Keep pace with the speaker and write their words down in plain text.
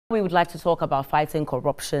We would like to talk about fighting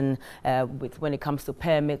corruption when it comes to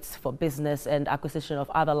permits for business and acquisition of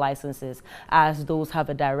other licenses, as those have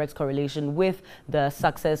a direct correlation with the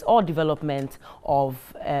success or development of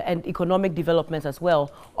and economic development as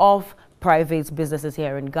well of private businesses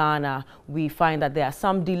here in Ghana. We find that there are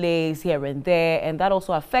some delays here and there, and that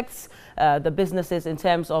also affects the businesses in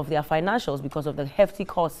terms of their financials because of the hefty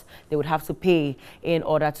costs they would have to pay in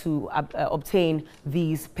order to obtain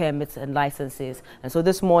these permits and licenses. And so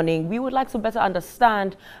this morning, we would like to better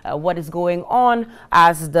understand what is going on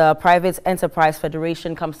as the Private Enterprise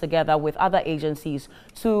Federation comes together with other agencies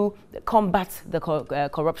to combat the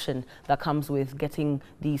corruption that comes with getting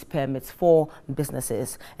these permits for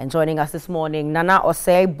businesses. And joining us this morning, Nana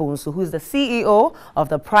Osei Bunsu, who's the CEO of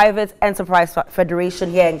the Private Enterprise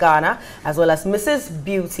Federation here in Ghana, as well as Mrs.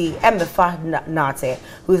 Beauty Emefa Nate,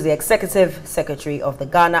 who's the Executive Secretary of the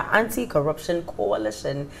Ghana Anti-Corruption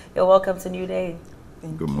Coalition. You're welcome to New Day.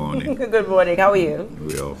 Good morning. Good morning. How are you?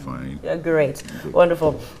 We're all fine. Yeah, great. Good.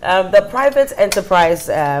 Wonderful. The Private Enterprise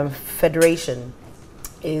Federation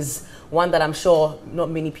is one that I'm sure not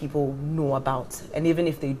many people know about. And even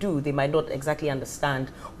if they do, they might not exactly understand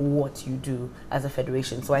what you do as a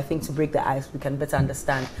federation. So I think to break the ice, we can better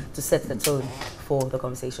understand to set the tone for the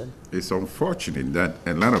conversation. It's unfortunate that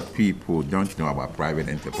a lot of people don't know about Private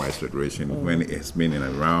Enterprise Federation when it's been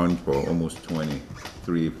around for almost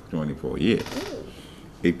 23, 24 years.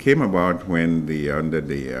 It came about when under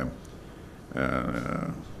the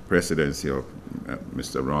presidency of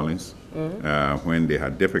Mr. Rawlings, when they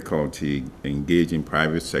had difficulty engaging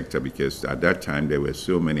private sector, because at that time there were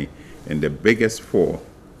so many, and the biggest four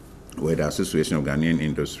were the Association of Ghanaian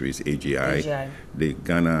Industries, AGI, the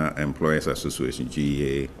Ghana Employers Association,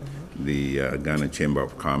 GEA, the Ghana Chamber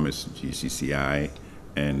of Commerce, GCCI,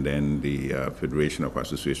 and then the Federation of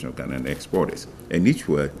Association of Ghanaian Exporters, and each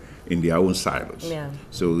were in their own silos. Yeah.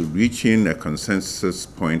 So reaching a consensus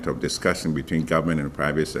point of discussion between government and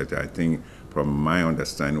private sector, I think, from my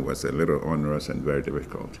understanding, was a little onerous and very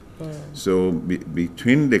difficult. So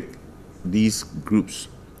between these groups,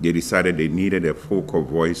 they decided they needed a focal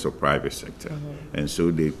voice of private sector. And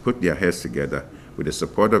so they put their heads together with the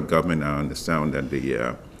support of government. I understand that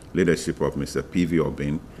the leadership of Mr. P.V.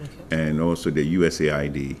 Obin, and also the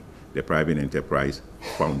USAID, the Private Enterprise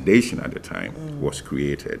Foundation at the time, was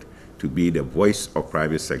created to be the voice of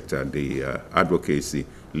private sector, the advocacy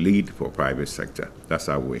lead for private sector. That's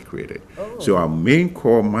how we created. So our main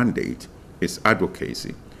core mandate is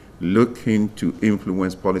advocacy, looking to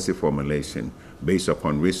influence policy formulation based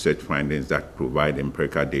upon research findings that provide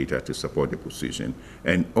empirical data to support the position,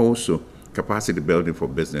 and also capacity building for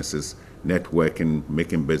businesses, networking,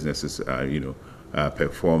 making businesses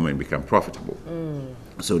perform and become profitable.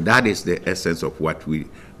 So that is the essence of what we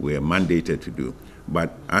are mandated to do.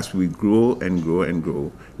 But as we grow and grow and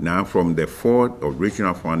grow, now from the four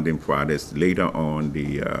original founding fathers, later on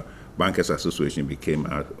the Bankers Association became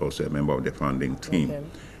also a member of the founding team.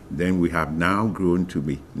 Then we have now grown to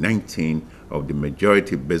be 19 of the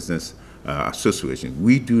majority business association.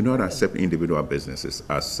 We do not accept individual businesses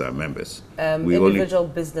as members. Individual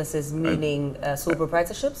businesses meaning sole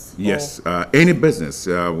proprietorships? Yes, any business,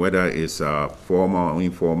 whether it's formal or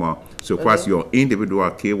informal, so far as your individual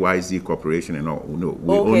KYZ corporation and all, no,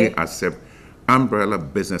 we only accept umbrella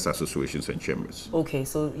business associations and chambers. Okay,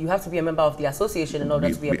 so you have to be a member of the association in order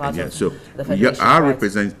to be a part of the federation. Our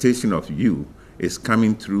representation of you is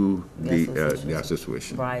coming through the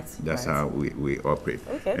association. Right. That's how we operate.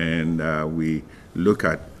 And we look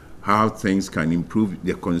at how things can improve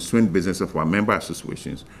the constrained business of our member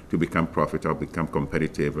associations to become profitable, become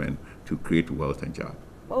competitive, and to create wealth and jobs.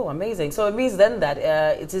 Oh, amazing. So it means then that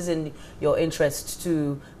it is in your interest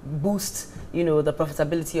to boost, the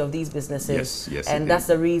profitability of these businesses. Yes, and that's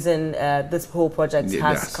the reason this whole project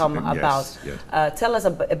has come about. Tell us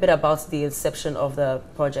a bit about the inception of the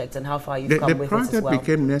project and how far you've come with it as well. The project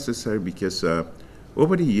became necessary because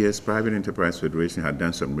over the years, Private Enterprise Federation had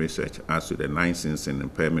done some research as to the licensing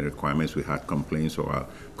and permit requirements. We had complaints of our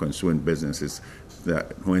concerned businesses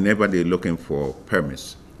that whenever they're looking for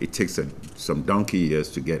permits, it takes some donkey years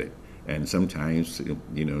to get it. And sometimes,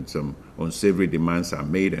 some unsavory demands are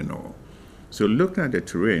made and all. So looking at the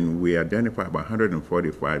terrain, we identified about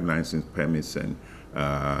 145 license permits and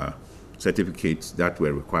certificates that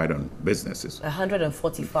were required on businesses.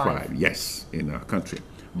 145? Yes, in our country.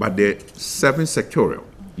 But they're 7 sectorial.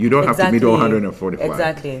 You don't have to meet all 145.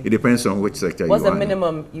 Exactly. It depends on which sector you are. What's the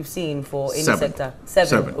minimum you've seen for any sector?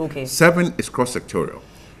 7. Okay. 7 is cross-sectorial.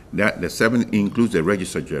 That the 7 includes the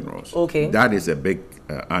Register Generals. Okay. That is a big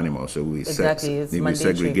animal, so we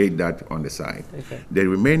segregate that on the side. The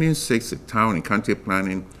remaining 6, town and country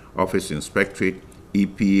planning, office inspectorate,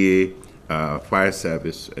 EPA, fire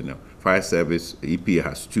service. Fire service, EPA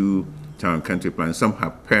has 2 town and country plans. Some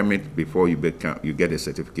have permit before you get a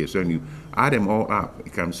certificate. So when you add them all up,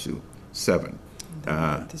 it comes to 7.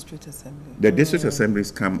 District Assembly. The district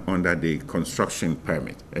assemblies come under the construction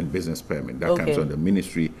permit and business permit. That comes on the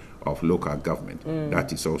Ministry of Local Government.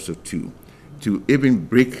 That is also 2. To even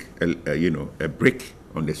break a brick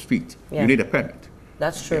on the street, you need a permit.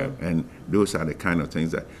 That's true. And those are the kind of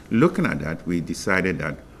things that, looking at that, we decided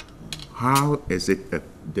that how is it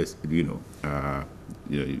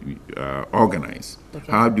organized?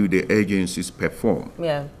 How do the agencies perform?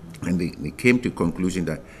 Yeah. And they came to conclusion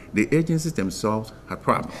that the agencies themselves have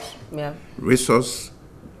problems. Yeah. Resource,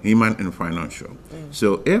 human and financial.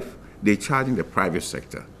 So if they're charging the private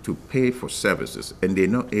sector to pay for services and they're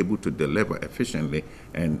not able to deliver efficiently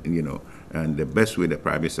and the best way the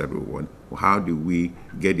private sector will want, how do we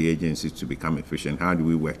get the agencies to become efficient? How do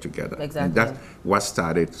we work together? Exactly. And that's what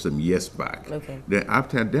started some years back. Then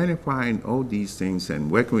after identifying all these things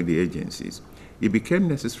and working with the agencies, it became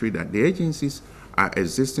necessary that the agencies are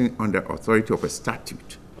existing under authority of a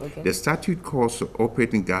statute. The statute calls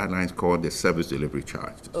operating guidelines called the Service Delivery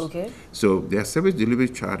Charters. So their Service Delivery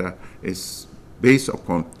Charter is based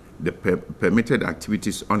upon the permitted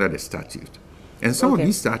activities under the statute. And some of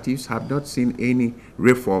these statutes have not seen any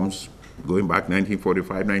reforms going back 1945,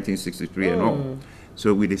 1963 and all.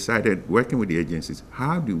 So we decided, working with the agencies,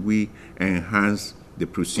 how do we enhance the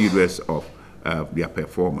procedures of their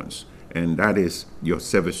performance? And that is your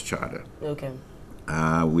service charter.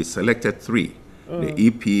 We selected 3. The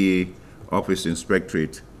EPA, Office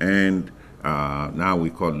Inspectorate, and now we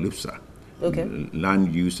call LUPSA,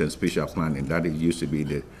 Land Use and Spatial Planning. That used to be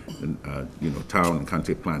the town and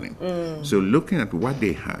country planning. So looking at what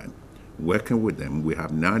they had, working with them, we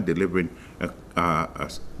have now delivered a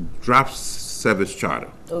draft service charter,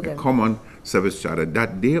 a common service charter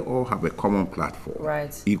that they all have a common platform.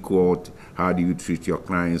 Equal, how do you treat your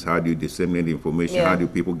clients, how do you disseminate information, how do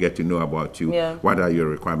people get to know about you, what are your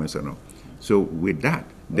requirements and all. So with that,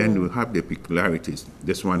 then we have the peculiarities.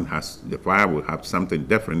 This one has, the fire will have something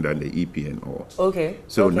different than the EP and all.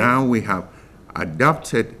 So now we have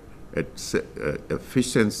adopted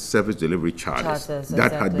efficient service delivery charters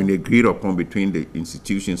that had been agreed upon between the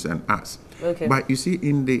institutions and us. But you see,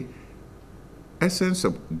 in the essence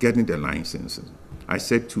of getting the licenses, I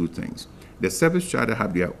said 2 things. The service charter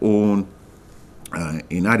have their own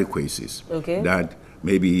inadequacies that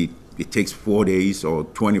maybe it takes 4 days or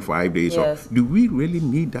 25 days. Or, do we really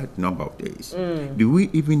need that number of days? Do we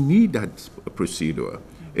even need that procedure?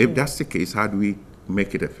 If that's the case, how do we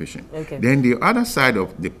make it efficient? Then the other side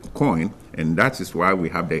of the coin, and that is why we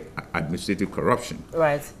have the administrative corruption.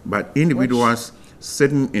 But individuals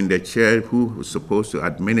sitting in the chair who was supposed to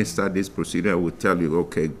administer this procedure will tell you,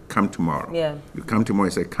 okay, come tomorrow. You come tomorrow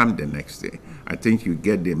and say, come the next day. I think you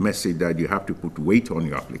get the message that you have to put weight on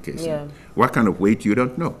your application. What kind of weight, you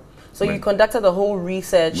don't know. So you conducted the whole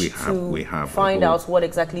research to find out what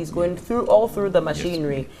exactly is going through the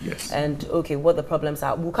machinery, and what the problems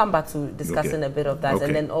are. We'll come back to discussing a bit of that,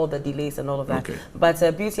 and then all the delays and all of that. But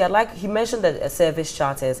Beauty, he mentioned the service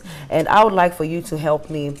charters, and I would like for you to help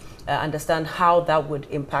me understand how that would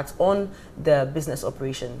impact on the business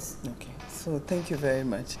operations. So thank you very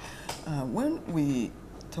much. When we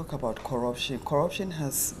talk about corruption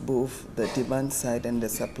has both the demand side and the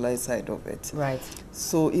supply side of it.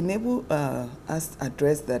 So enable us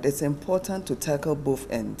address that. It's important to tackle both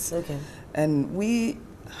ends. And we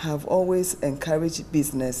have always encouraged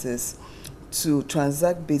businesses to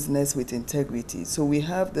transact business with integrity. So we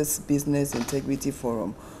have this Business Integrity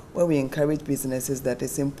Forum where we encourage businesses that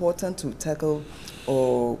it's important to tackle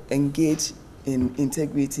or engage in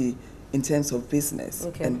integrity in terms of business.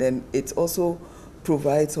 And then it also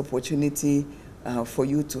provides opportunity for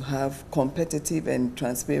you to have competitive and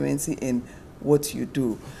transparency in what you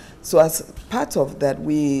do. So as part of that,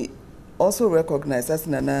 we also recognize, as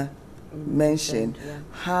Nana mentioned,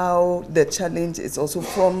 how the challenge is also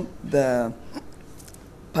from the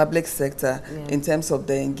public sector in terms of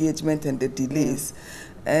the engagement and the delays.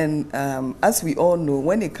 And as we all know,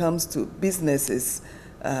 when it comes to businesses,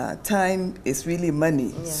 time is really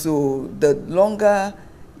money. So the longer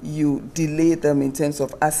you delay them in terms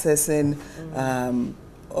of accessing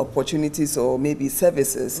opportunities or maybe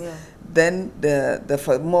services, then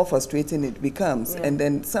the more frustrating it becomes. And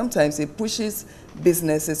then sometimes it pushes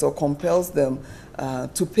businesses or compels them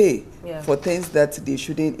to pay for things that they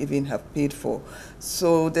shouldn't even have paid for.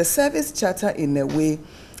 So the service charter, in a way,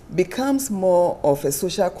 becomes more of a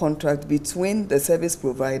social contract between the service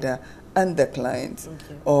provider and the client,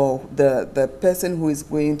 or the person who is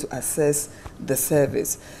going to assess the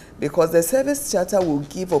service. because the service charter will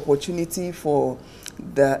give opportunity for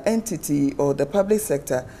the entity or the public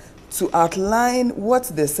sector to outline what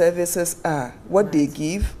the services are, what they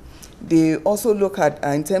give. They also look at,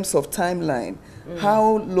 in terms of timeline,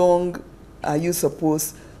 how long are you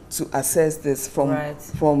supposed to assess this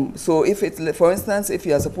from so if it's, for instance, if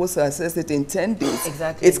you are supposed to assess it in 10 days,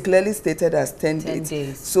 it's clearly stated as 10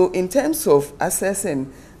 days. So in terms of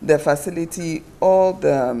assessing the facility or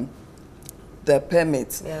the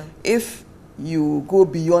permits, if you go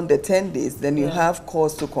beyond the 10 days, then you have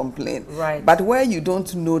cause to complain. But where you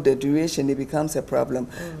don't know the duration, it becomes a problem.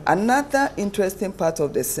 Another interesting part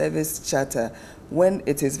of the service charter, when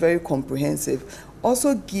it is very comprehensive,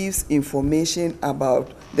 also gives information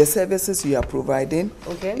about the services you are providing.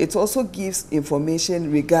 It also gives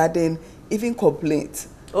information regarding even complaints.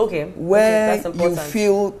 Where you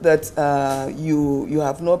feel that you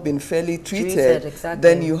have not been fairly treated,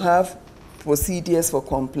 then you have procedures for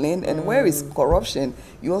complaint. And where is corruption,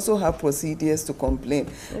 you also have procedures to complain.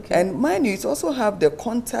 And mind you, it also have the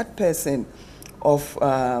contact person of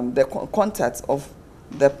the contacts of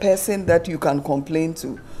the person that you can complain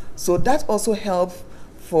to. So that also helps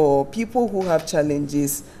for people who have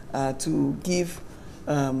challenges to give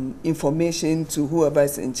information to whoever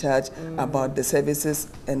is in charge about the services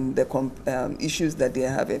and the issues that they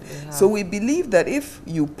are having. So we believe that if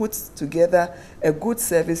you put together a good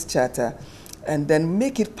service charter and then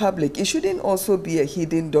make it public, it shouldn't also be a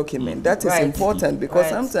hidden document. That is important, because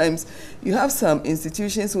sometimes you have some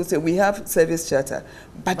institutions who say we have service charter,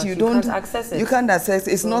 but you don't can't access it. You can't access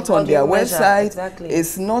it. It's not on their website.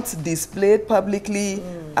 It's not displayed publicly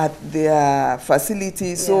at their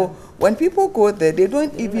facilities. So when people go there, they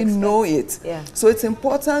don't even know it. So it's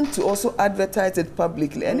important to also advertise it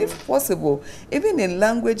publicly, and if possible, even in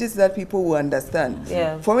languages that people will understand.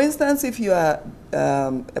 For instance, if you are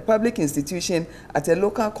a public institution at a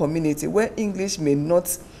local community where English may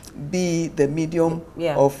not be the medium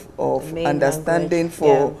of understanding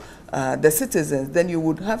for the citizens, then you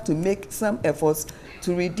would have to make some efforts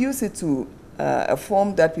to reduce it to a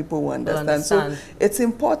form that people will understand. So it's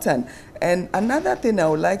important. And another thing I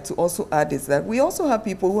would like to also add is that we also have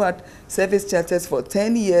people who had service charters for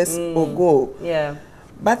 10 years ago.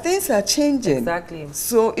 But things are changing.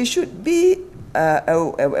 So it should be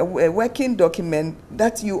a working document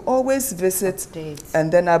that you always visit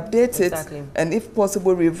and then update it, and if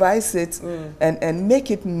possible revise it and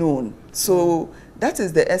make it known. So that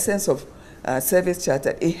is the essence of service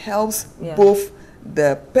charter. It helps both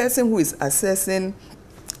the person who is assessing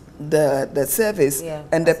the service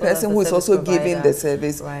and the person who is also giving the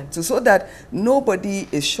service, so that nobody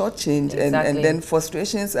is shortchanged and then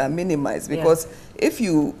frustrations are minimized. Because if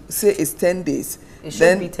you say it's 10 days, it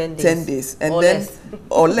then be 10 days, and then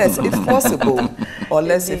or less if possible, or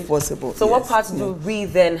less if possible. So what part do we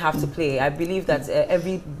then have to play? I believe that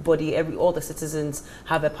everybody, all the citizens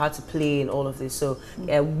have a part to play in all of this. So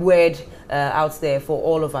a word out there for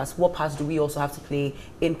all of us. What parts do we also have to play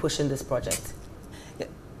in pushing this project?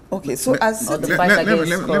 Okay, so as let me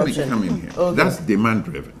come in here. That's demand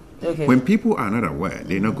driven. When people are not aware,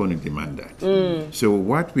 they're not going to demand that. So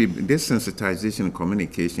what this sensitization and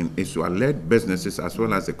communication is to alert businesses as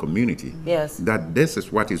well as the community that this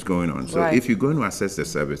is what is going on. So if you're going to assess the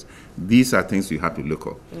service, these are things you have to look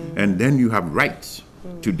up. And then you have rights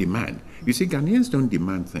to demand. You see, Ghanaians don't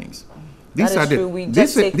demand things. These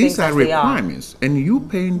are requirements, and you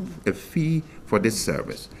paying a fee for this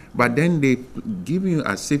service. But then they give you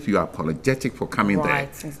as if you are apologetic for coming there.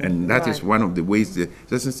 And that is one of the ways the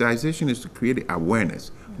sensitization is to create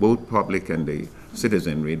awareness, both public and the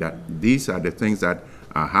citizenry, that these are the things that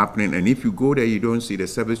are happening. And if you go there, you don't see the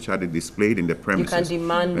service charter displayed in the premises.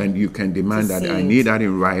 You can demand that I need that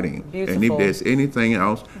in writing. And if there's anything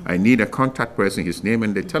else, I need a contact person, his name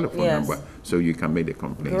and the telephone number, so you can make the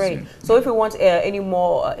complaints. So if we want any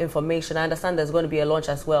more information, I understand there's going to be a launch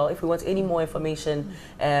as well. If we want any more information,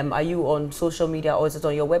 are you on social media or is it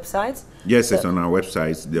on your website? Yes, it's on our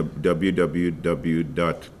website,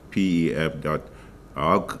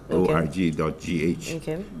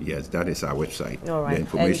 www.pef.org.gh. Yes, that is our website. The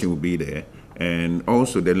information will be there. And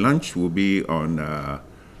also the launch will be on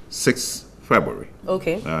 6th February.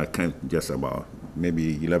 Just about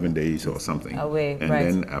maybe 11 days or something. And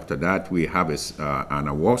then after that, we have an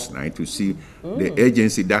awards night to see the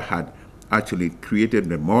agency that had actually created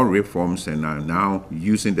the more reforms and are now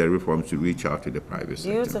using the reforms to reach out to the private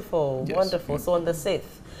sector. Beautiful, wonderful. So on the 6th,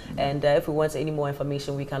 and if we want any more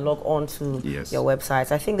information, we can log on to your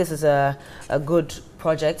website. I think this is a good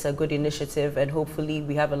project, a good initiative, and hopefully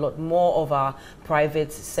we have a lot more of our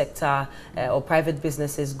private sector or private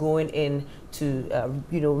businesses going in to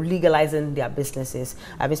legalizing their businesses.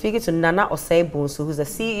 I've been speaking to Nana Osei Bonsu, who's the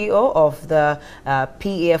CEO of the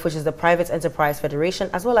PEF, which is the Private Enterprise Federation,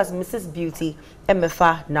 as well as Mrs. Beauty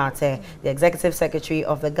Emefa Nate, the Executive Secretary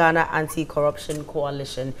of the Ghana Anti-Corruption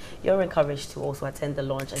Coalition. You're encouraged to also attend the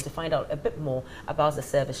launch and to find out a bit more about the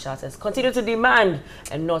service charters. Continue to demand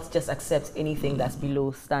and not just accept anything that's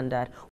below standard.